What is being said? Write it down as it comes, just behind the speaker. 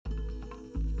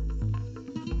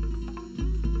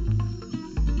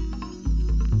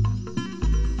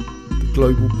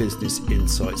Global Business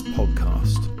Insights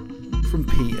podcast from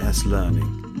PS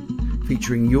Learning,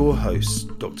 featuring your hosts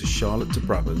Dr. Charlotte de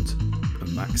Brabant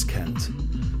and Max Kent,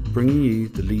 bringing you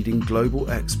the leading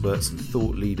global experts and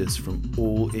thought leaders from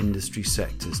all industry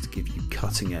sectors to give you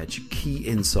cutting-edge key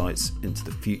insights into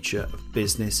the future of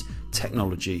business,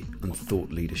 technology and thought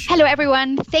leadership. Hello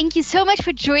everyone, thank you so much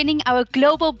for joining our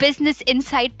Global Business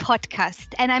Insight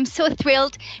podcast. And I'm so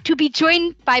thrilled to be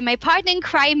joined by my partner in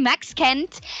crime, Max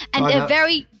Kent, and a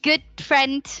very good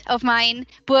friend of mine,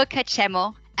 Burkard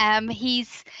Schemmel.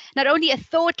 He's not only a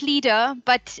thought leader,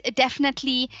 but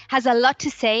definitely has a lot to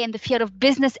say in the field of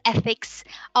business ethics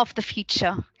of the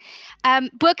future.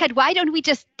 Burkard, why don't we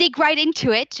just dig right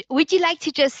into it? Would you like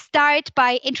to just start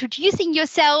by introducing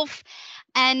yourself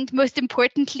and most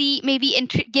importantly, maybe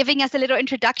giving us a little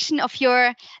introduction of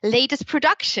your latest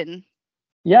production?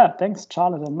 Yeah, thanks,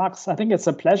 Charlotte and Max. I think it's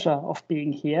a pleasure of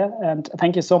being here. And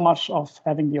thank you so much of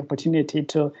having the opportunity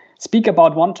to speak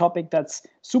about one topic that's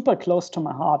super close to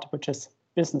my heart, which is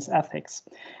business ethics.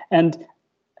 And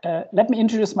let me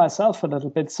introduce myself a little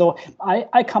bit. So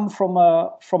I come from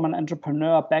an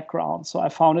entrepreneur background. So I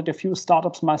founded a few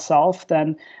startups myself,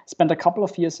 then spent a couple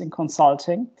of years in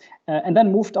consulting, and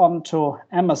then moved on to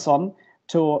Amazon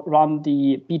to run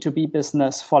the B2B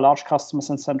business for large customers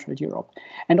in Central Europe.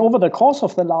 And over the course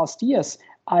of the last years,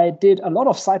 I did a lot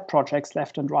of side projects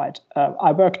left and right.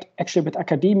 I worked actually with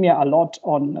academia a lot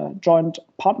on joint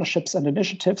partnerships and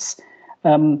initiatives.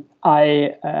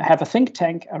 I have a think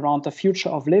tank around the future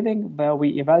of living, where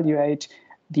we evaluate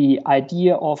the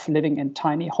idea of living in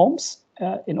tiny homes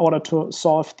in order to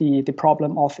solve the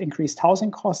problem of increased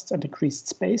housing costs and increased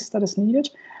space that is needed.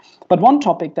 But one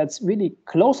topic that's really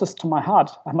closest to my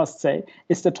heart, I must say,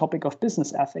 is the topic of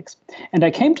business ethics. And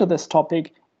I came to this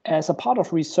topic as a part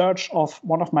of research of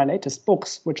one of my latest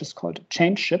books, which is called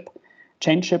Changeship.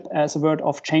 Changeship as a word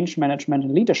of change management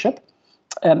and leadership.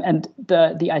 And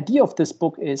the idea of this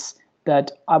book is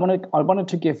that I wanted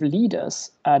to give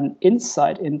leaders an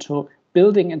insight into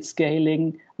building and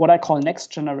scaling what I call next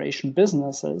generation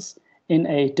businesses in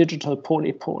a digital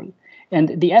polypole.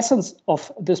 And the essence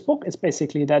of this book is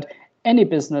basically that any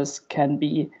business can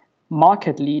be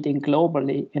market leading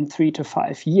globally in 3 to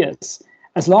 5 years,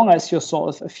 as long as you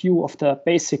solve a few of the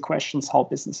basic questions how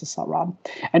businesses are run.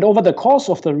 And over the course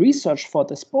of the research for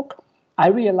this book, I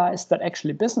realized that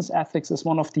actually business ethics is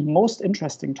one of the most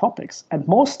interesting topics, and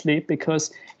mostly because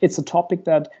it's a topic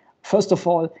that, first of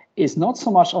all, is not so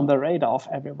much on the radar of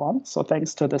everyone. So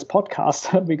thanks to this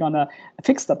podcast, we're going to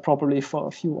fix that probably for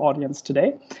a few audience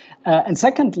today. And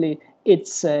secondly,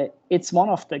 it's one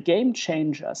of the game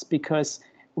changers, because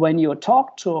when you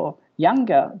talk to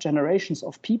younger generations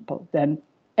of people, then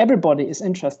everybody is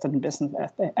interested in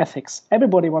business ethics.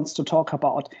 Everybody wants to talk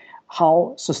about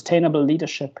how sustainable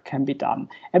leadership can be done.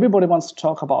 Everybody wants to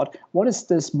talk about what is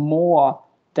this more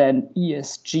than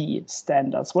ESG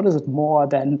standards? What is it more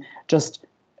than just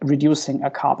reducing a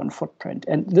carbon footprint?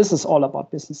 And this is all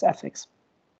about business ethics.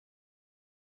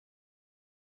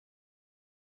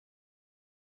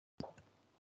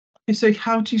 So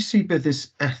how do you see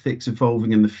business ethics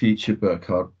evolving in the future,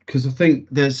 Burkard? Because I think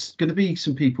there's going to be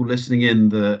some people listening in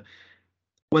that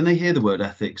when they hear the word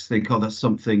ethics, think, oh, that's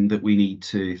something that we need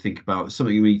to think about,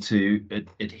 something we need to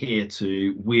adhere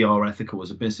to. We are ethical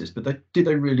as a business, but do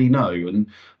they really know? And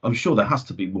I'm sure there has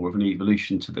to be more of an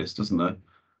evolution to this, doesn't there?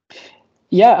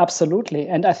 Yeah, absolutely.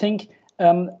 And I think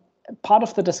part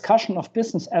of the discussion of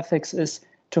business ethics is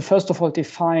to, first of all,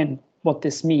 define what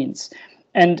this means.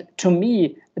 And to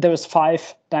me, there is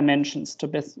 5 dimensions to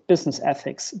business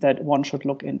ethics that one should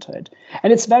look into it.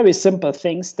 And it's very simple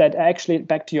things that actually,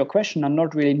 back to your question, are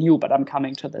not really new, but I'm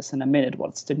coming to this in a minute.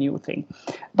 What's the new thing?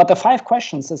 But the 5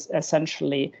 questions is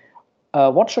essentially,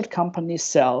 what should companies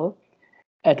sell,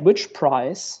 at which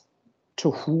price,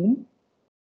 to whom,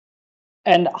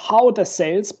 and how the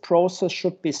sales process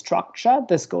should be structured.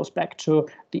 This goes back to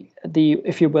the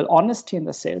if you will, honesty in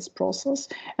the sales process.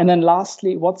 And then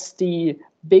lastly, what's the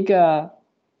bigger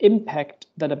impact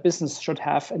that a business should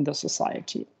have in the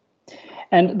society?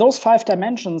 And those 5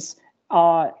 dimensions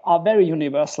are very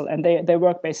universal, and they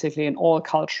work basically in all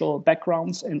cultural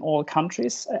backgrounds, in all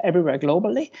countries, everywhere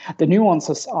globally. The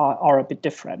nuances are a bit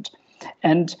different.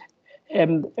 And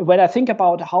when I think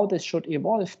about how this should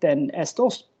evolve, then as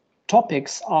those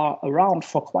topics are around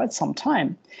for quite some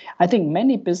time, I think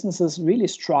many businesses really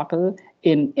struggle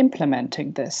in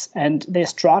implementing this, and they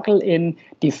struggle in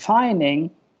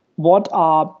defining what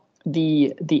are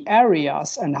the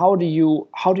areas and how do you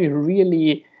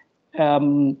really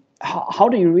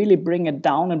bring it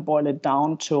down and boil it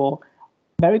down to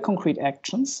very concrete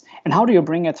actions, and how do you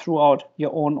bring it throughout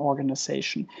your own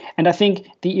organization? And I think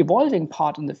the evolving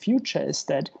part in the future is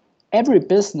that every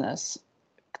business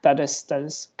that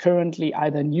is currently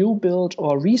either new built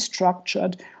or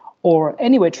restructured or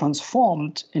anyway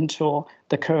transformed into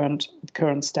the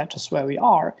current status where we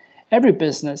are, every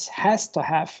business has to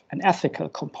have an ethical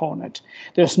component.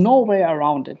 There's no way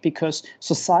around it because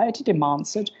society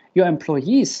demands it, your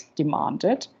employees demand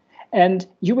it, and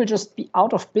you will just be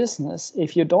out of business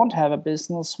if you don't have a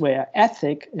business where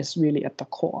ethic is really at the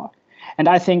core. And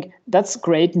I think that's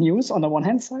great news on the one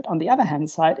hand side. On the other hand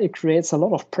side, it creates a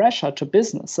lot of pressure to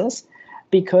businesses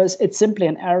because it's simply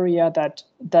an area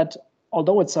that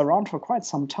although it's around for quite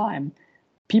some time,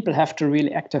 people have to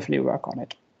really actively work on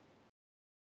it.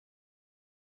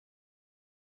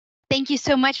 Thank you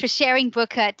so much for sharing,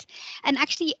 Burkard. And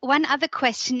actually, one other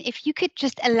question, if you could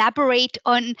just elaborate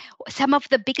on some of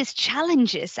the biggest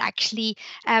challenges actually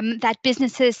that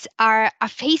businesses are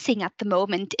facing at the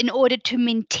moment in order to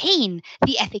maintain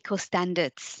the ethical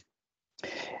standards.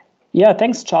 Yeah,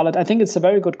 thanks, Charlotte. I think it's a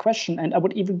very good question. And I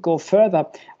would even go further.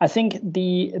 I think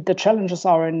the challenges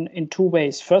are in two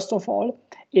ways. First of all,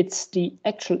 it's the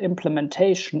actual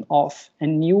implementation of a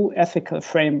new ethical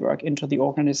framework into the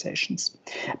organizations.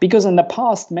 Because in the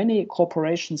past, many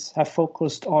corporations have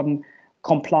focused on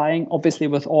complying, obviously,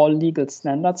 with all legal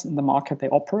standards in the market they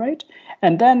operate,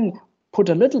 and then put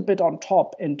a little bit on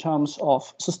top in terms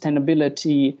of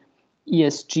sustainability,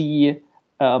 ESG,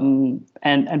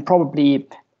 and probably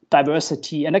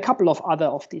diversity, and a couple of other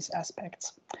of these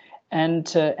aspects.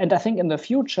 And I think in the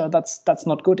future, that's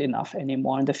not good enough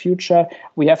anymore. In the future,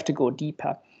 we have to go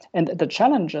deeper. And the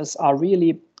challenges are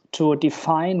really to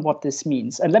define what this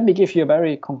means. And let me give you a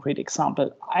very concrete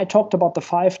example. I talked about the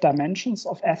 5 dimensions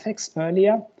of ethics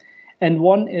earlier. And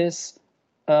one is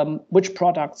which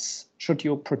products should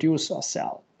you produce or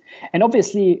sell? And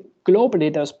obviously,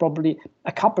 globally, there's probably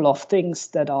a couple of things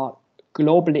that are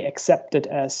globally accepted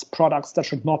as products that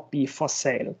should not be for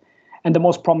sale. And the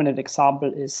most prominent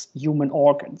example is human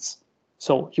organs.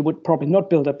 So you would probably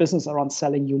not build a business around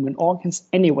selling human organs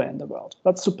anywhere in the world.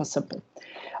 That's super simple.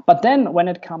 But then when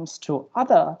it comes to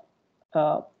other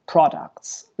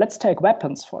products, let's take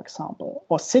weapons, for example,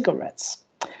 or cigarettes,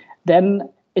 then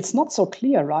it's not so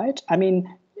clear, right? I mean,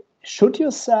 should you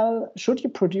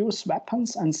produce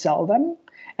weapons and sell them?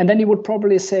 And then you would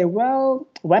probably say, well,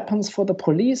 weapons for the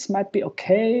police might be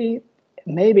okay,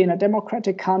 maybe in a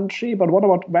democratic country, but what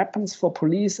about weapons for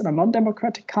police in a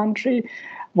non-democratic country?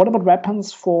 What about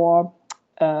weapons for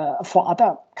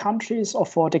other countries or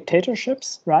for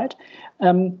dictatorships, right?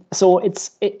 So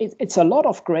it's a lot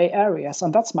of gray areas,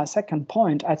 and that's my second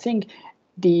point. I think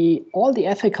all the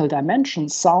ethical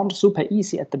dimensions sound super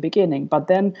easy at the beginning, but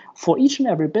then for each and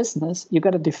every business, you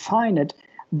got to define it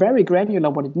very granular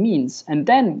what it means, and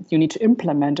then you need to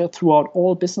implement it throughout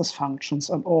all business functions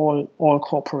and all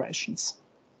corporations.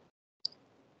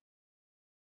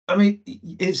 I mean,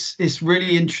 it's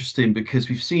really interesting because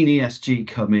we've seen ESG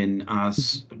come in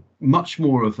as much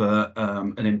more of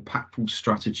an impactful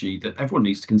strategy that everyone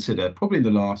needs to consider, probably in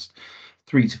the last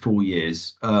 3 to 4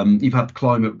 years. You've had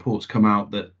climate reports come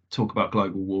out that talk about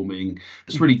global warming.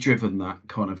 It's really driven that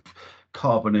kind of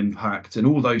carbon impact and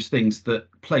all those things that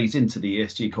plays into the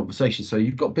ESG conversation. So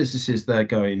you've got businesses there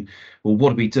going, well,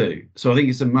 what do we do? So I think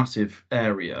it's a massive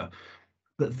area.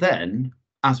 But then,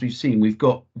 as we've seen, we've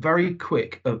got very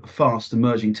quick, fast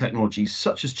emerging technologies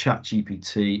such as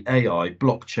ChatGPT, AI,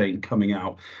 blockchain coming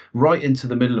out right into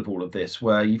the middle of all of this,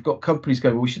 where you've got companies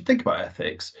going, well, we should think about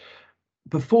ethics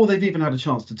before they've even had a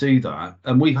chance to do that.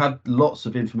 And we've had lots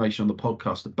of information on the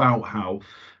podcast about how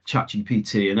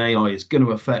ChatGPT and AI is going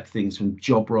to affect things from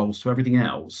job roles to everything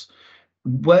else.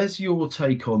 Where's your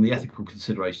take on the ethical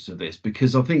considerations of this?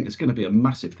 Because I think it's going to be a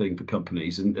massive thing for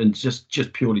companies and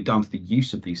just purely down to the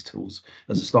use of these tools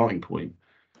as a starting point.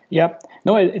 Yeah,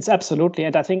 no, it's absolutely.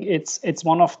 And I think it's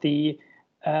one of the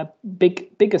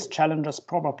biggest challenges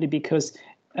probably because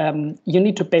you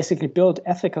need to basically build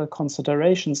ethical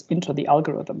considerations into the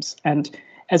algorithms. And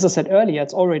as I said earlier,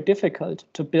 it's already difficult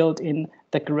to build in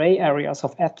the gray areas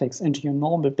of ethics into your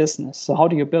normal business. So how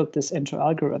do you build this into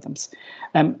algorithms?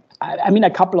 I mean, a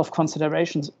couple of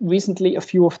considerations. Recently, a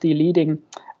few of the leading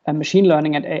machine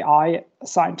learning and AI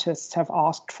scientists have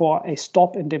asked for a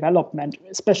stop in development,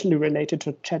 especially related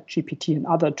to ChatGPT and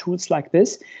other tools like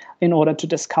this, in order to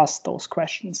discuss those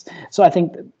questions. So I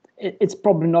think it's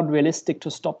probably not realistic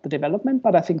to stop the development,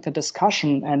 but I think the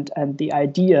discussion and the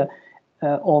idea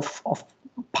of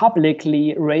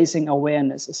publicly raising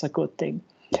awareness is a good thing.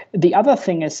 The other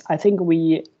thing is, I think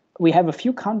we have a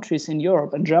few countries in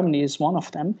Europe, and Germany is one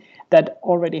of them, that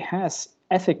already has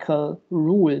ethical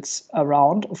rules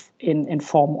around in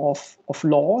form of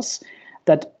laws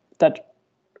that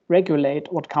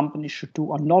regulate what companies should do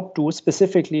or not do,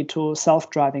 specifically to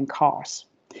self-driving cars.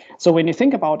 So when you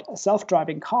think about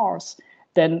self-driving cars,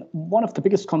 then one of the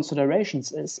biggest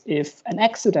considerations is if an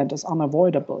accident is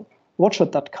unavoidable, what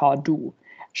should that car do?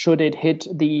 Should it hit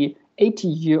the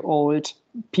 80-year-old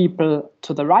people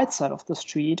to the right side of the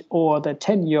street or the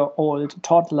 10-year-old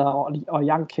toddler or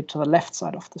young kid to the left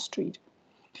side of the street?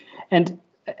 And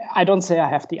I don't say I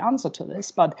have the answer to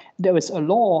this, but there is a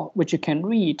law which you can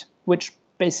read, which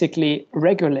basically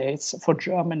regulates for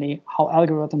Germany how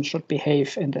algorithms should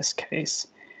behave in this case.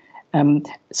 And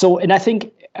I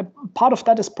think part of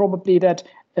that is probably that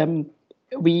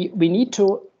we need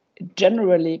to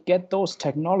generally get those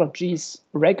technologies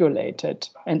regulated.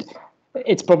 And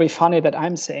it's probably funny that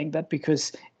I'm saying that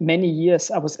because many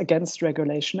years I was against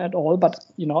regulation at all, but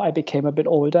I became a bit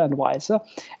older and wiser,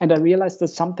 and I realized that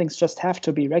some things just have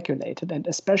to be regulated, and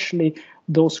especially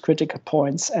those critical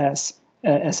points as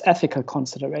ethical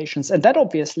considerations. And that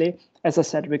obviously, as I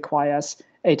said, requires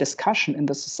a discussion in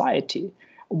the society.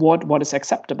 What is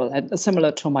acceptable? And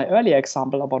similar to my earlier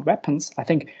example about weapons, I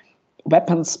think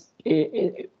weapons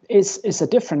is a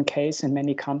different case in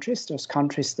many countries. There's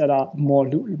countries that are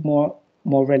more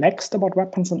relaxed about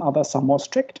weapons and others are more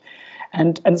strict.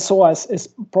 And so is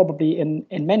probably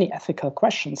in many ethical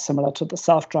questions similar to the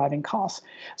self-driving cars.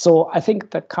 So I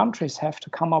think the countries have to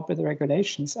come up with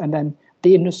regulations and then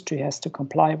the industry has to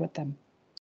comply with them.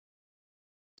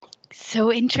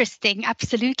 So interesting.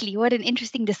 Absolutely. What an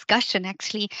interesting discussion,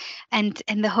 actually. And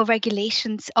the whole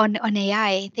regulations on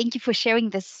AI. Thank you for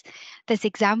sharing this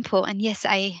example. And yes,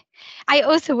 I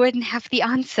also wouldn't have the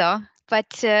answer, but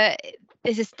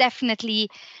this is definitely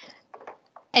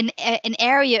an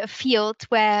area, a field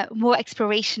where more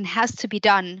exploration has to be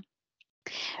done.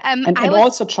 And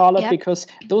also, Charlotte, because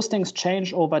those things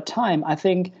change over time. I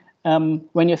think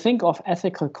when you think of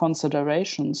ethical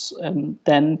considerations,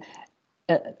 then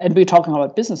and we're talking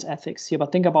about business ethics here,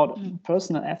 but think about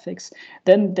personal ethics,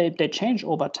 then they change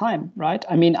over time, right?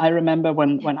 I mean, I remember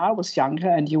when I was younger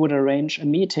and you would arrange a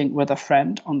meeting with a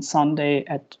friend on Sunday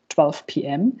at 12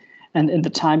 p.m. And in the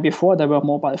time before there were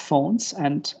mobile phones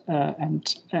and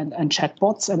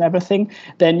chatbots and everything,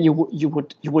 then you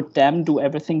would damn do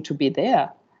everything to be there.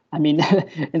 I mean,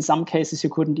 in some cases, you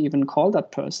couldn't even call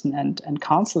that person and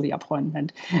cancel the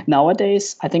appointment.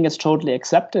 Nowadays, I think it's totally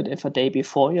accepted if a day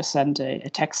before you send a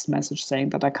text message saying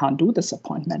that I can't do this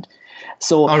appointment.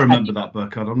 So I remember that,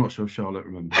 Burkard. I'm not sure if Charlotte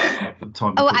remembers at the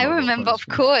time. Oh, I remember, of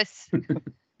course.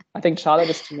 I think Charlotte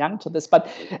is too young to this, but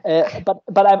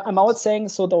I'm always saying,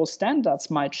 so those standards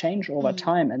might change over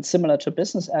time, and similar to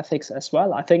business ethics as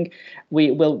well. I think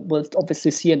we'll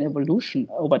obviously see an evolution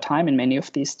over time in many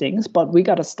of these things, but we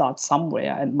got to start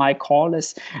somewhere. And my call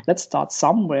is, let's start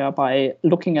somewhere by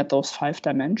looking at those 5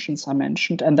 dimensions I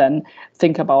mentioned, and then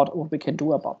think about what we can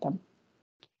do about them.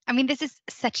 I mean, this is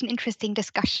such an interesting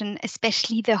discussion,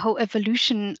 especially the whole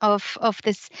evolution of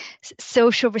this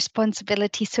social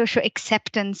responsibility, social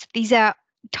acceptance. These are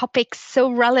topics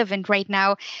so relevant right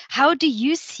now. How do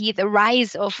you see the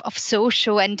rise of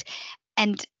social and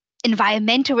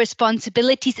environmental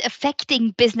responsibilities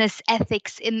affecting business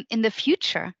ethics in the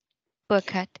future,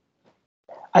 Burkard?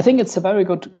 I think it's a very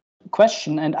good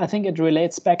question, and I think it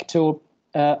relates back to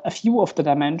a few of the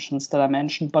dimensions that I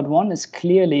mentioned, but one is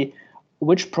clearly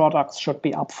which products should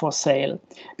be up for sale.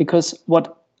 Because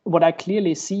what I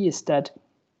clearly see is that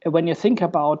when you think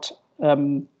about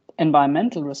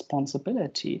environmental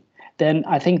responsibility, then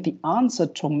I think the answer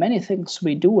to many things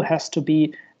we do has to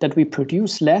be that we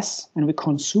produce less and we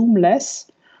consume less,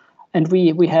 and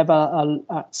we have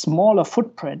a smaller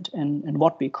footprint in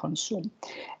what we consume.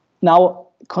 Now,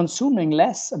 consuming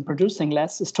less and producing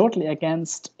less is totally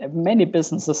against many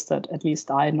businesses that at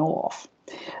least I know of.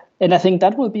 And I think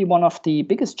that will be one of the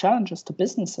biggest challenges to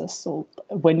businesses. So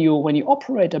when you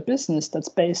operate a business that's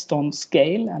based on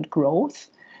scale and growth,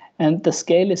 and the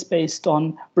scale is based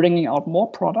on bringing out more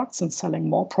products and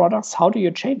selling more products, how do you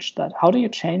change that? How do you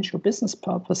change your business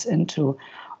purpose into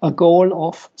a goal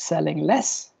of selling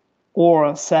less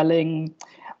and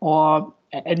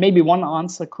maybe one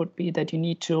answer could be that you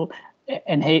need to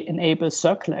enable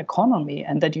circular economy,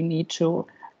 and that you need to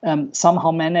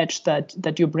somehow manage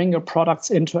that you bring your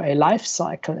products into a life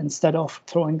cycle instead of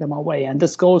throwing them away. And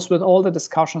this goes with all the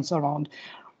discussions around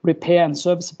repair and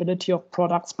serviceability of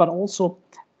products, but also,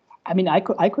 I mean, I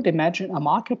could imagine a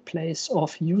marketplace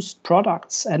of used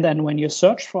products, and then when you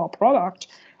search for a product,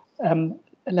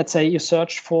 let's say you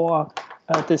search for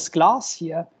this glass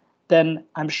here, then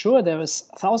I'm sure there is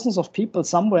thousands of people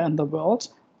somewhere in the world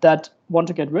that want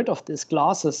to get rid of these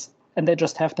glasses and they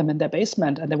just have them in their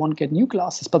basement and they want to get new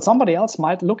glasses. But somebody else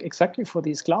might look exactly for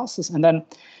these glasses. And then,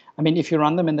 I mean, if you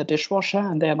run them in the dishwasher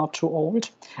and they're not too old,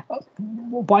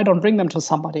 why don't bring them to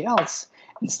somebody else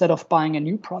instead of buying a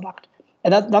new product?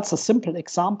 And that's a simple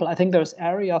example. I think there's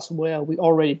areas where we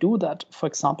already do that. For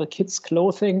example, kids'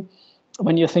 clothing.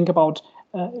 When you think about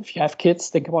if you have kids,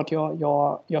 think about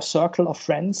your circle of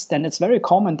friends, then it's very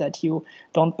common that you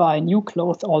don't buy new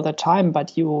clothes all the time,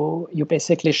 but you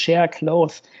basically share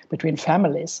clothes between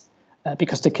families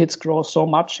because the kids grow so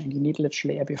much and you need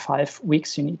literally every 5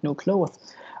 weeks, you need new clothes.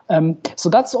 So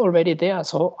that's already there.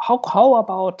 So how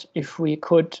about if we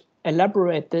could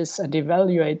elaborate this and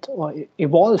evaluate or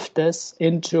evolve this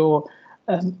into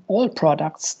all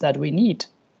products that we need?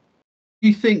 Do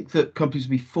you think that companies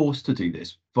will be forced to do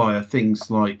this via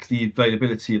things like the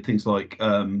availability of things like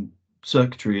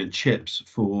circuitry and chips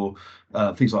for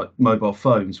things like mobile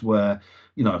phones, where,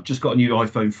 you know, I've just got a new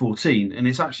iPhone 14 and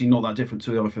it's actually not that different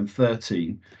to the iPhone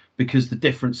 13 because the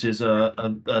differences are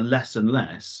less and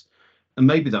less. And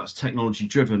maybe that's technology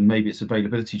driven, maybe it's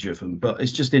availability driven, but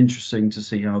it's just interesting to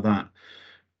see how that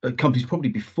companies probably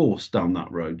be forced down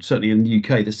that road. Certainly in the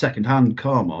UK, the second-hand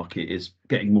car market is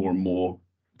getting more and more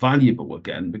valuable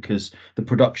again because the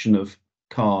production of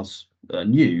cars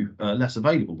new less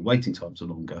available, the waiting times are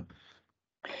longer.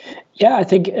 Yeah, I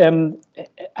think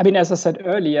I mean, as I said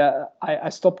earlier, I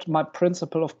stopped my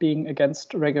principle of being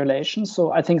against regulation,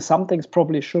 so I think some things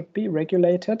probably should be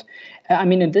regulated. I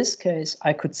mean, in this case,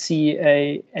 I could see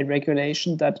a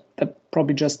regulation that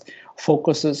probably just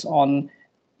focuses on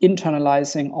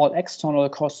internalizing all external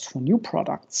costs for new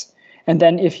products. And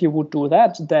then if you would do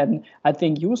that, then I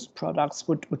think used products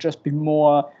would just be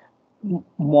more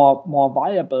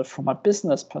viable from a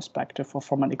business perspective or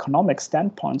from an economic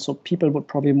standpoint. So people would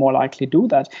probably more likely do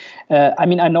that. I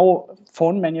mean, I know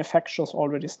phone manufacturers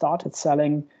already started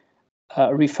selling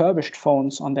refurbished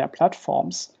phones on their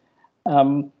platforms.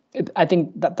 I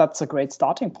think that's a great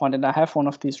starting point. And I have one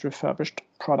of these refurbished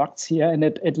products here, and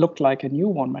it looked like a new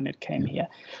one when it came here.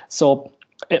 So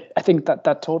I think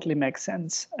that totally makes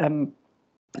sense.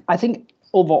 I think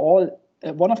overall,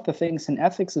 one of the things in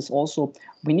ethics is also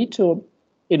we need to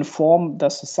inform the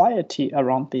society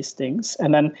around these things,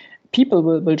 and then people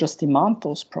will just demand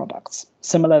those products.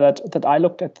 Similar that I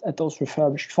looked at those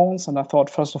refurbished phones and I thought,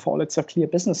 first of all, it's a clear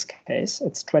business case.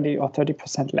 It's 20 or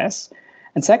 30% less.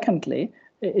 And secondly,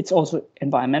 it's also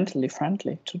environmentally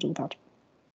friendly to do that.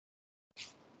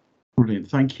 Brilliant,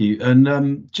 thank you.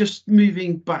 And just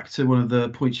moving back to one of the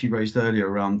points you raised earlier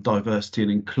around diversity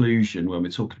and inclusion, when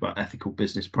we're talking about ethical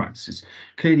business practices,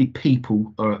 clearly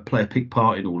people play a big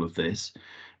part in all of this.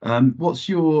 What's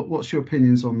your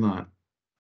opinions on that?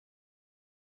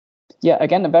 Yeah,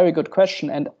 again, a very good question.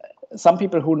 And some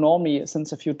people who know me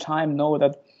since a few time know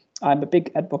that I'm a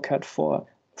big advocate for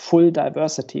full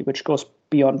diversity, which goes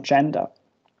beyond gender.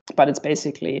 But it's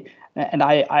basically, and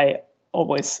I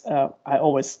always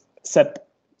said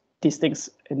these things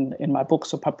in my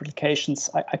books or publications.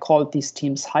 I call these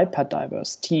teams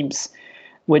hyper-diverse teams,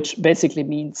 which basically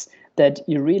means that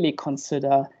you really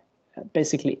consider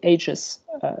basically ages,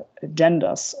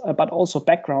 genders, but also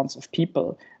backgrounds of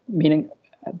people, meaning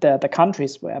the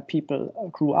countries where people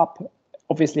grew up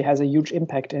obviously has a huge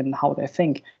impact in how they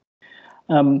think.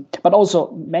 But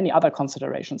also many other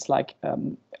considerations like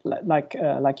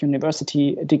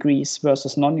university degrees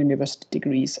versus non-university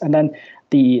degrees, and then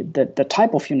the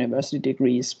type of university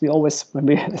degrees. We always, when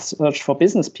we search for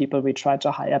business people, we try to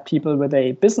hire people with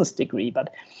a business degree,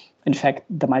 but in fact,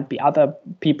 there might be other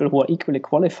people who are equally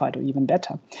qualified or even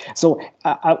better. So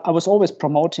I was always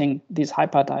promoting these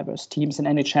hyper-diverse teams in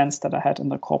any chance that I had in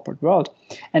the corporate world.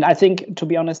 And I think, to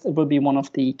be honest, it will be one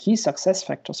of the key success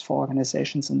factors for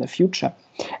organizations in the future.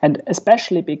 And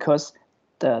especially because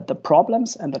the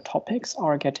problems and the topics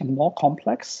are getting more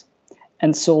complex.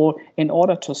 And so in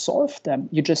order to solve them,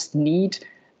 you just need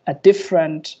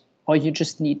different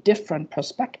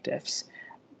perspectives.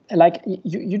 Like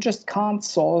you just can't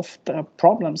solve the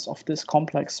problems of this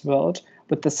complex world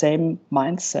with the same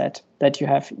mindset that you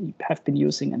have been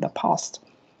using in the past.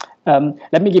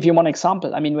 Let me give you one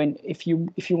example. I mean, if you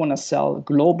want to sell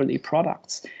globally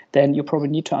products, then you probably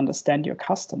need to understand your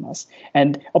customers.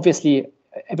 And obviously,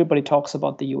 everybody talks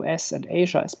about the US and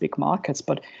Asia as big markets,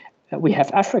 but we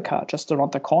have Africa just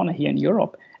around the corner here in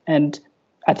Europe. And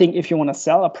I think if you want to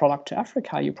sell a product to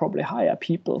Africa, you probably hire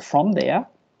people from there.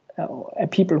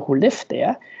 People who live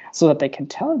there, so that they can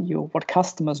tell you what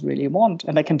customers really want,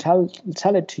 and they can tell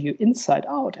it to you inside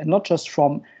out, and not just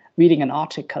from reading an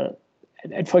article.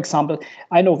 And for example,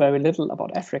 I know very little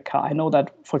about Africa. I know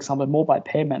that, for example, mobile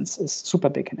payments is super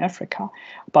big in Africa.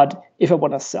 But if I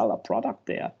want to sell a product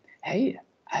there, hey,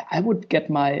 I would get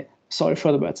my, sorry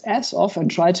for the words, ass off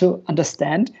and try to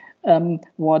understand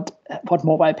what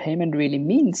mobile payment really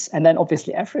means. And then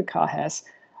obviously Africa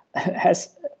has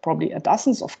probably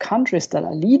dozens of countries that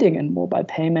are leading in mobile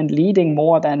payment, leading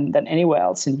more than anywhere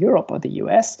else in Europe or the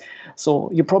US.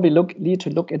 So you probably need to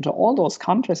look into all those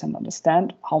countries and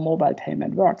understand how mobile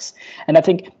payment works. And I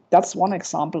think that's one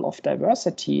example of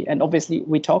diversity. And obviously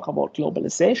we talk about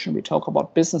globalization. We talk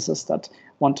about businesses that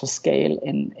want to scale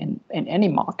in any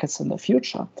markets in the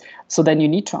future. So then you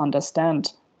need to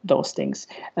understand those things.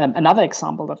 Another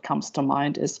example that comes to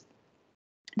mind is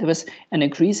there was an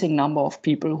increasing number of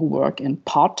people who work in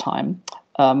part-time.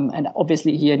 And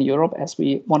obviously here in Europe, as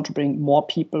we want to bring more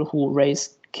people who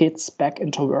raise kids back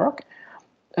into work,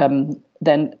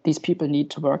 then these people need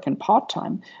to work in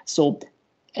part-time. So,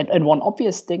 and one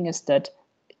obvious thing is that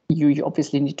you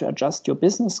obviously need to adjust your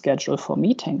business schedule for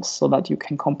meetings so that you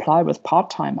can comply with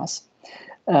part-timers.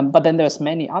 But then there's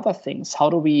many other things. How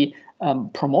do we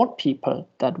promote people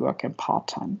that work in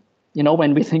part-time? You know,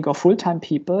 when we think of full-time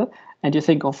people and you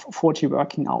think of 40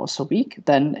 working hours a week,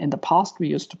 then in the past we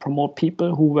used to promote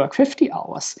people who work 50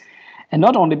 hours. And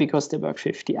not only because they work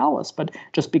 50 hours, but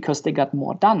just because they got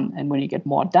more done. And when you get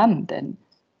more done, then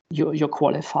you're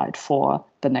qualified for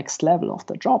the next level of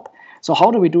the job. So how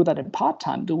do we do that in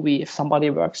part-time? If somebody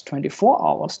works 24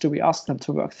 hours, do we ask them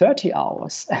to work 30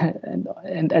 hours?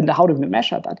 and how do we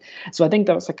measure that? So I think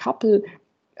there's a couple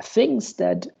things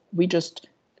that we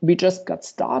just got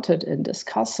started in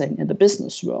discussing in the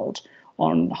business world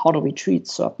on how do we treat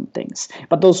certain things.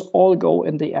 But those all go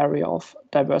in the area of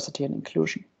diversity and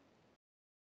inclusion.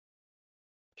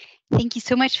 Thank you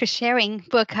so much for sharing,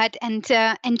 Burkard, and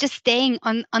just staying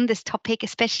on this topic.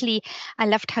 Especially, I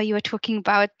loved how you were talking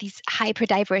about these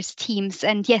hyper-diverse teams.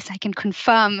 And yes, I can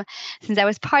confirm, since I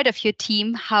was part of your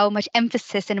team, how much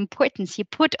emphasis and importance you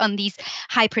put on these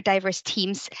hyper-diverse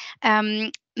teams.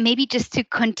 Maybe just to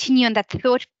continue on that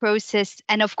thought process,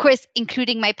 and of course,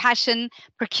 including my passion,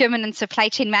 procurement and supply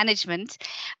chain management.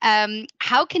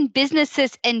 How can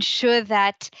businesses ensure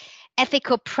that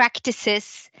ethical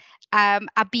practices are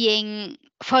being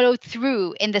followed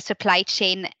through in the supply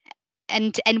chain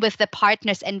and with the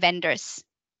partners and vendors?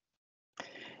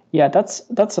 Yeah,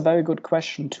 that's a very good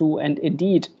question too. And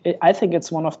indeed, I think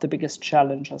it's one of the biggest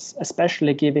challenges,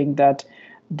 especially given that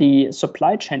the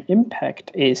supply chain impact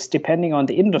is, depending on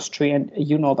the industry, and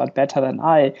you know that better than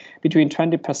I, between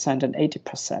 20% and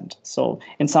 80%. So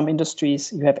in some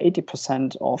industries, you have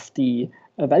 80% of the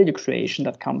value creation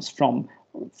that comes from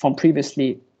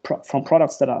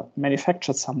products that are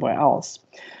manufactured somewhere else.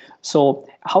 So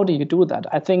how do you do that?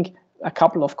 I think a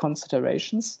couple of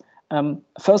considerations.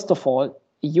 First of all,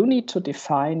 you need to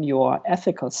define your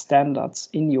ethical standards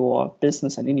in your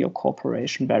business and in your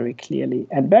corporation very clearly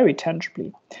and very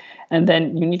tangibly. And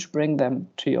then you need to bring them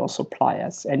to your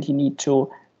suppliers, and you need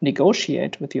to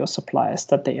negotiate with your suppliers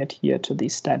that they adhere to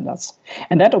these standards.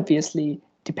 And that obviously,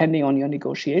 depending on your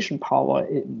negotiation power,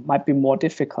 it might be more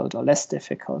difficult or less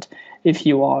difficult. If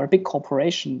you are a big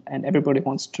corporation and everybody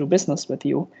wants to do business with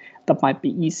you, that might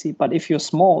be easy. But if you're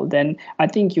small, then I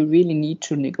think you really need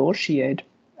to negotiate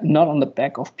not on the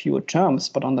back of pure terms,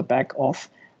 but on the back of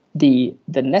the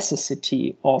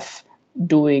necessity of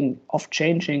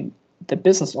changing the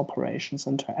business operations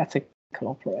into ethical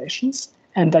operations,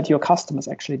 and that your customers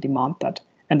actually demand that.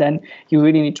 And then you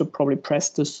really need to probably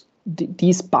press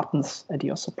these buttons at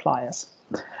your suppliers.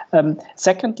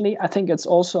 Secondly, I think it's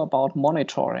also about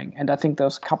monitoring. And I think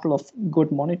there's a couple of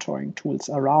good monitoring tools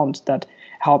around that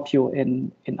help you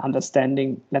in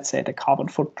understanding, let's say, the carbon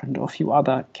footprint or a few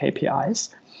other KPIs.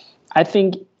 I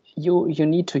think you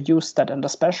need to use that, and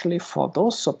especially for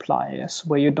those suppliers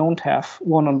where you don't have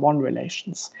one-on-one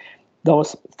relations,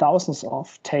 those thousands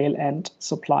of tail-end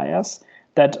suppliers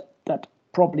that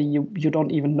probably you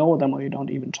don't even know them or you don't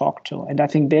even talk to. And I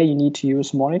think there you need to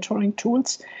use monitoring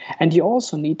tools. And you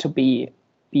also need to be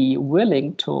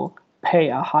willing to pay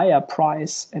a higher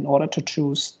price in order to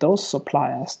choose those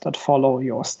suppliers that follow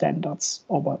your standards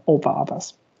over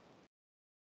others.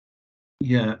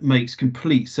 Yeah, it makes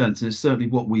complete sense. And it's certainly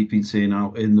what we've been seeing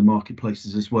out in the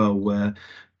marketplaces as well, where,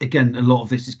 again, a lot of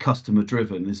this is customer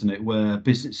driven, isn't it? Where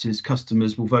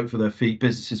customers will vote for their feet.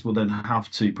 Businesses will then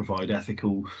have to provide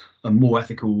more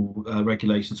ethical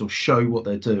regulations or show what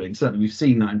they're doing. Certainly, we've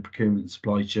seen that in procurement and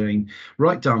supply chain,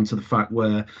 right down to the fact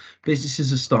where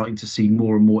businesses are starting to see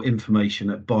more and more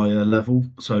information at buyer level.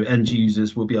 So end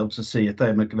users will be able to see if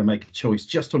they're going to make a choice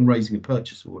just on raising a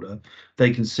purchase order.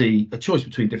 They can see a choice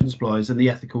between different suppliers and the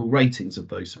ethical ratings of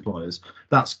those suppliers.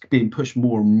 That's being pushed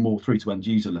more and more through to end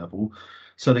user level,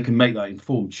 so they can make that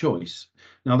informed choice.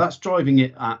 Now, that's driving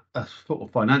it at a sort of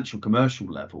financial, commercial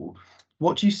level.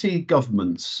 what do you see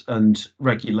governments and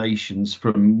regulations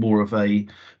from more of a,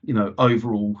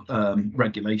 overall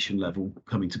regulation level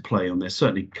coming to play on this?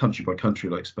 Certainly country by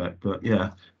country, I expect, but yeah,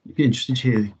 it'd be interesting to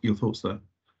hear your thoughts there.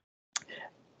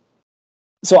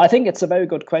 So I think it's a very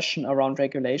good question around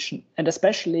regulation, and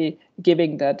especially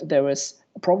given that there is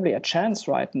probably a chance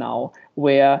right now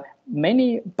where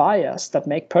many buyers that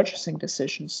make purchasing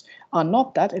decisions are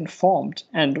not that informed,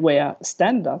 and where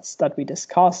standards that we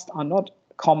discussed are not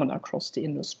common across the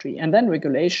industry. And then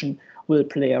regulation will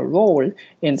play a role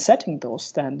in setting those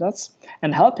standards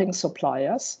and helping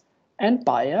suppliers and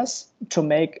buyers to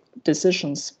make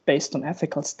decisions based on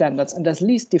ethical standards, and at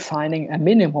least defining a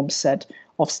minimum set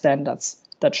of standards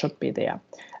that should be there.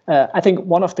 I think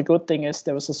one of the good things is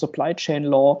there was a supply chain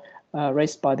law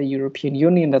raised by the European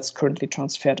Union that's currently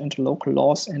transferred into local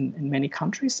laws in many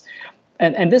countries.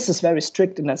 And this is very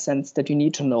strict in a sense that you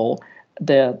need to know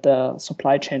the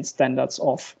supply chain standards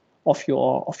of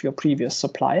your previous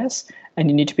suppliers, and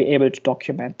you need to be able to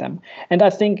document them. And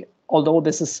I think although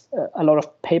this is a lot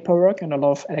of paperwork and a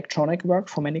lot of electronic work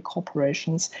for many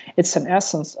corporations, it's in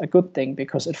essence a good thing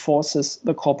because it forces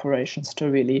the corporations to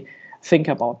really think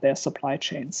about their supply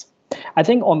chains. I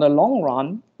think on the long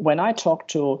run, when I talk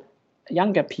to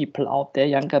younger people out there,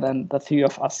 younger than the three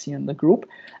of us here in the group,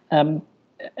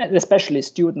 especially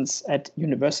students at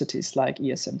universities like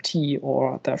ESMT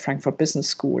or the Frankfurt Business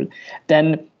School,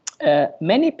 then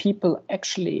many people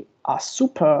actually are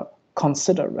super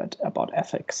considerate about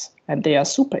ethics, and they are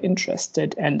super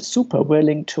interested and super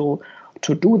willing to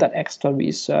do that extra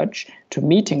research, to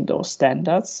meeting those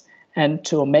standards, and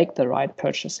to make the right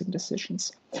purchasing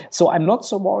decisions. So I'm not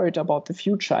so worried about the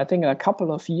future. I think in a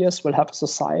couple of years we'll have a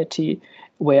society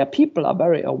where people are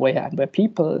very aware and where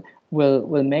people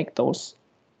will make those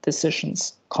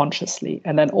decisions consciously.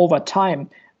 And then over time,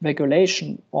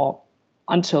 regulation, or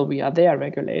until we are there,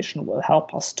 regulation will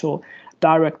help us to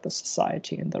direct the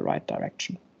society in the right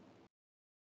direction.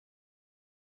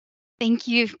 Thank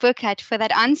you, Burkard, for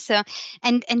that answer.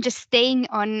 And just staying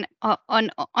on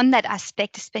that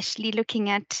aspect, especially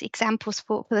looking at examples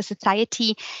for the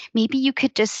society, maybe you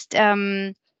could just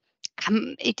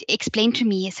explain to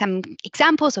me some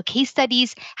examples or case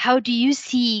studies. How do you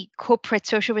see corporate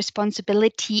social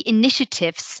responsibility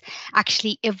initiatives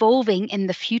actually evolving in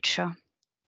the future?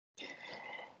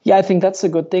 Yeah, I think that's a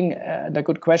good thing, a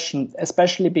good question,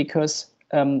 especially because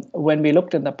when we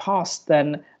looked in the past,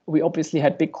 then we obviously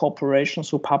had big corporations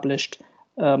who published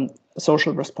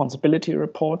social responsibility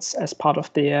reports as part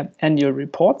of their annual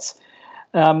reports.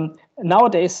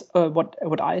 Nowadays,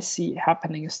 what I see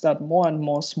happening is that more and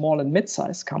more small and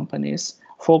mid-sized companies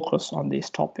focus on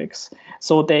these topics.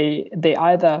 So they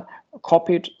either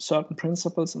copied certain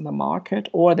principles in the market,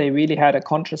 or they really had a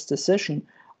conscious decision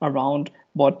around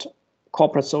what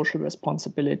corporate social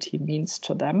responsibility means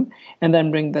to them, and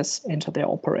then bring this into their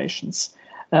operations.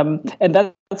 And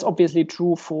that's obviously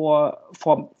true for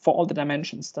all the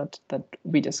dimensions that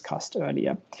we discussed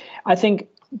earlier. I think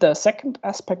the second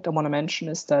aspect I want to mention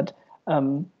is that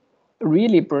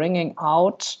really bringing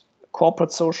out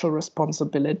corporate social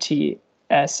responsibility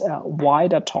as a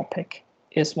wider topic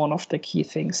is one of the key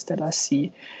things that I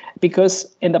see.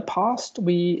 Because in the past,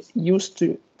 we used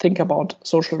to think about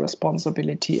social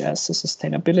responsibility as a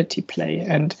sustainability play.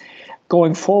 And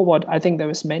going forward, I think there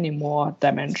is many more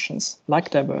dimensions like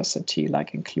diversity,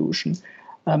 like inclusion,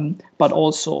 but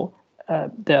also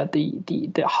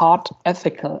the hard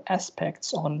ethical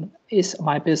aspects on, is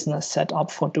my business set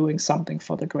up for doing something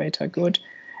for the greater good?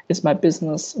 Is my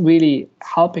business really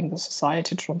helping the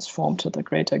society transform to the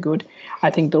greater good? I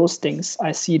think those things,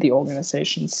 I see the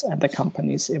organizations and the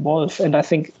companies evolve. And I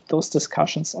think those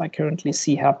discussions I currently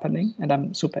see happening, and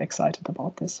I'm super excited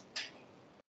about this.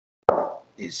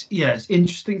 It's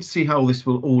interesting to see how this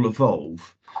will all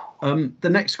evolve. The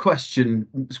next question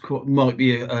might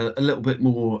be a little bit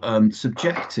more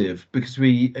subjective, because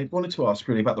we wanted to ask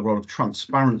really about the role of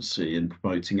transparency in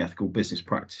promoting ethical business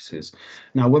practices.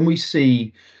 Now, when we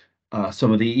see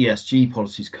some of the ESG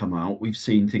policies come out, we've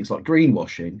seen things like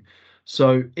greenwashing.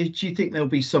 So do you think there'll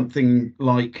be something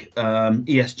like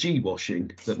ESG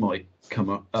washing that might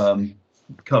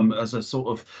come as a sort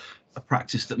of a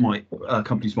practice that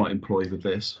companies might employ with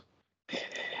this?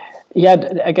 Yeah,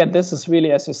 again, this is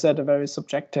really, as you said, a very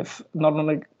subjective, not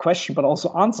only question, but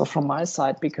also answer from my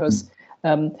side, because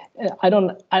I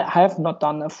have not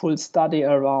done a full study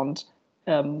around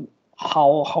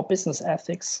how business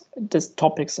ethics, these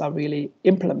topics are really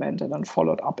implemented and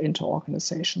followed up into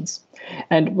organizations.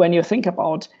 And when you think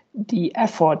about the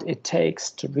effort it takes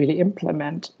to really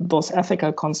implement those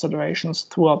ethical considerations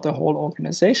throughout the whole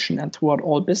organization and throughout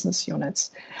all business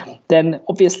units, then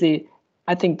obviously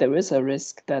I think there is a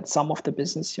risk that some of the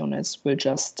business units will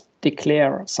just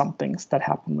declare some things that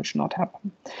happen which not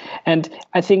happen. And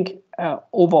I think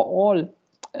overall,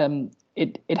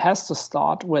 it has to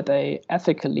start with a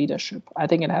ethical leadership. I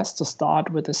think it has to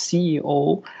start with a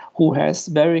CEO who has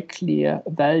very clear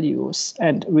values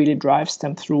and really drives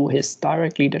them through his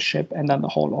direct leadership and then the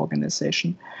whole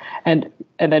organization, and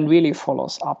then really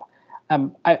follows up.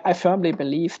 I firmly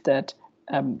believe that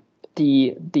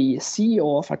the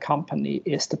CEO of a company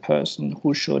is the person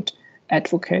who should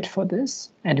advocate for this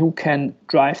and who can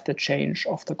drive the change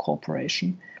of the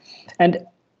corporation. And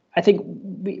I think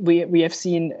we have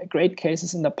seen great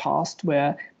cases in the past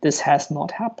where this has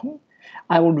not happened.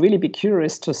 I would really be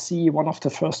curious to see one of the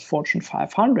first Fortune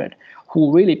 500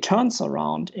 who really turns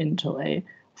around into a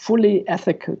fully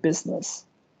ethical business.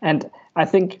 And I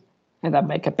think, and I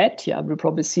make a bet here, we'll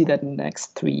probably see that in the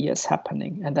next 3 years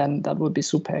happening. And then that would be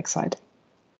super exciting.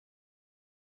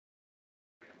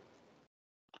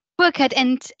 Burkard,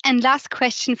 and last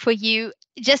question for you,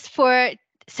 just for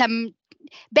some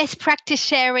best practice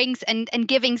sharings and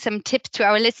giving some tips to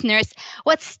our listeners.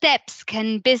 What steps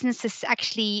can businesses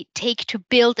actually take to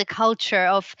build a culture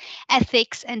of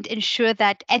ethics and ensure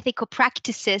that ethical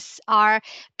practices are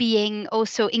being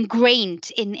also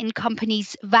ingrained in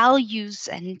companies' values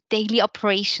and daily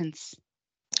operations?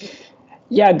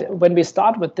 Yeah, when we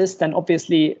start with this, then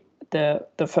obviously the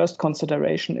first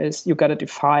consideration is you got to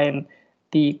define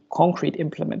the concrete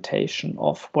implementation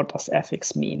of what does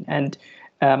ethics mean. And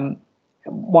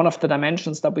one of the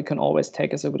dimensions that we can always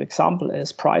take as a good example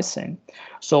is pricing.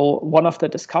 So one of the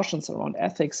discussions around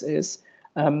ethics is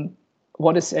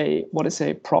what is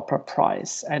a proper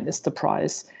price, and is the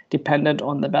price dependent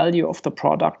on the value of the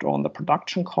product or on the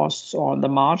production costs or on the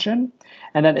margin?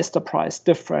 And then is the price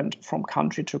different from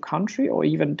country to country or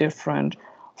even different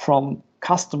from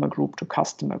customer group to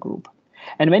customer group?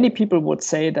 And many people would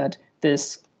say that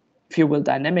this, if you will,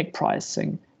 dynamic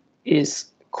pricing is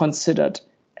considered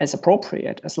as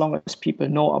appropriate as long as people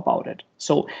know about it.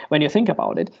 So when you think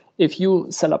about it, if you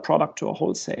sell a product to a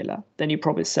wholesaler, then you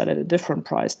probably sell at a different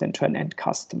price than to an end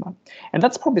customer. And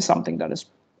that's probably something that is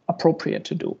appropriate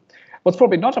to do. What's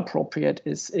probably not appropriate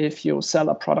is if you sell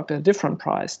a product at a different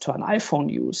price to an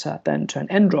iPhone user than to an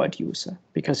Android user,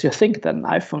 because you think that an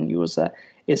iPhone user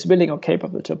is willing or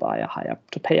capable to pay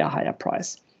a higher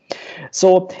price.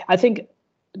 So I think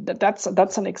that's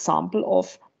an example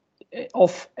of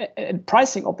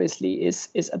pricing. Obviously is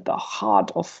at the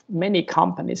heart of many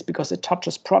companies because it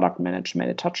touches product management,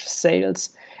 it touches sales,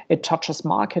 it touches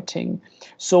marketing.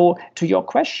 So to your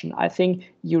question, I think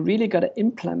you really got to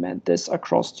implement this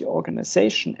across the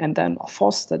organization and then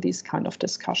foster these kind of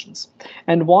discussions.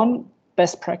 And one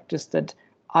best practice that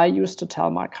I used to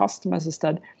tell my customers is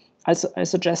that I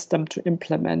suggest them to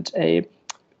implement a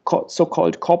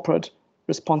so-called corporate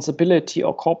responsibility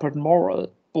or corporate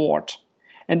moral board.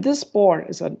 And this board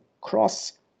is a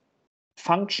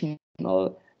cross-functional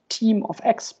team of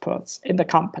experts in the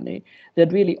company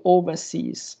that really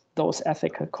oversees those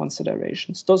ethical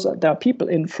considerations. There are people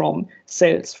in from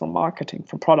sales, from marketing,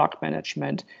 from product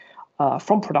management,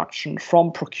 from production,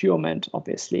 from procurement,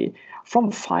 obviously,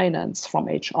 from finance, from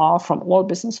HR, from all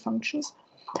business functions.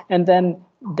 And then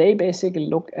they basically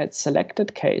look at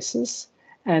selected cases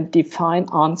and define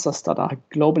answers that are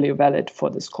globally valid for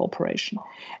this corporation.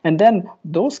 And then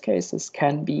those cases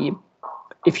can be,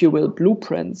 if you will,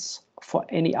 blueprints for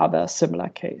any other similar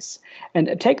case.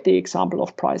 And take the example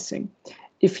of pricing.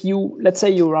 If you, let's say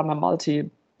you run a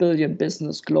multi-billion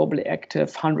business, globally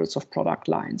active, hundreds of product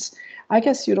lines, I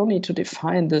guess you don't need to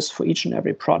define this for each and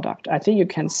every product. I think you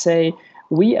can say,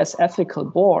 we as ethical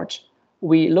board,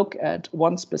 we look at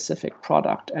one specific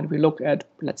product and we look at,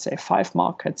 let's say, 5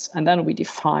 markets, and then we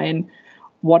define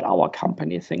what our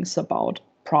company thinks about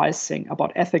pricing,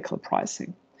 about ethical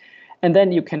pricing. And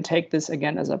then you can take this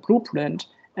again as a blueprint,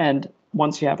 and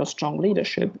once you have a strong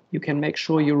leadership, you can make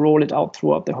sure you roll it out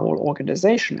throughout the whole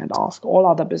organization and ask all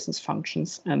other business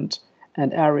functions and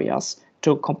areas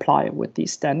to comply with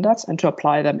these standards and to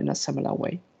apply them in a similar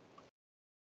way.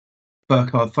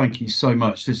 Burkard, thank you so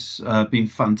much. This has been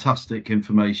fantastic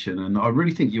information, and I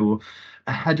really think you're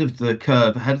ahead of the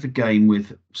curve, ahead of the game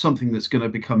with something that's going to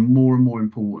become more and more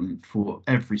important for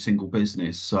every single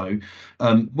business. So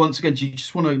once again, do you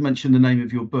just want to mention the name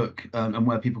of your book and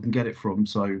where people can get it from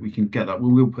so we can get that?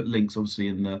 We'll put links obviously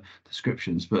in the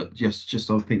descriptions, but just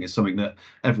I think it's something that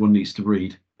everyone needs to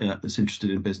read that's interested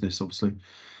in business, obviously.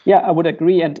 Yeah, I would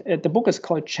agree. And the book is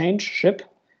called Changeship.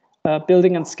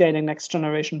 building and scaling next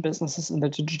generation businesses in the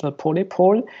digital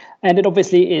polypole. And it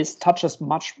obviously touches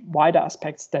much wider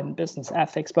aspects than business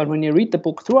ethics. But when you read the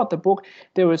book, throughout the book,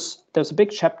 there's a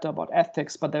big chapter about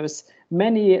ethics, but there is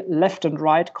many left and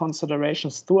right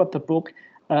considerations throughout the book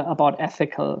about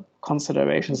ethical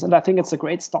considerations. And I think it's a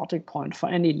great starting point for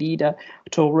any leader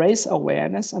to raise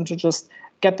awareness and to just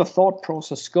get the thought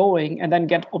process going, and then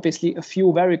get obviously a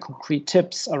few very concrete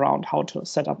tips around how to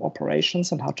set up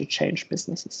operations and how to change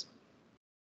businesses.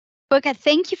 Burkard,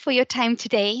 thank you for your time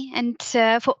today and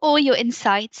for all your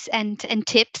insights and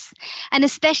tips. And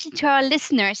especially to our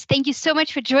listeners, thank you so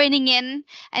much for joining in.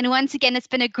 And once again, it's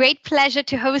been a great pleasure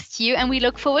to host you, and we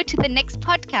look forward to the next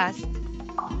podcast.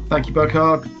 Thank you,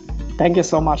 Burkard. Thank you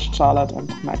so much, Charlotte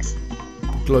and Max.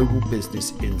 Global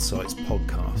Business Insights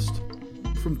podcast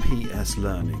from PS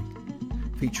Learning,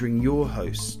 featuring your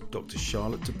hosts, Dr.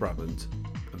 Charlotte de Brabant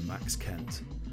and Max Kent.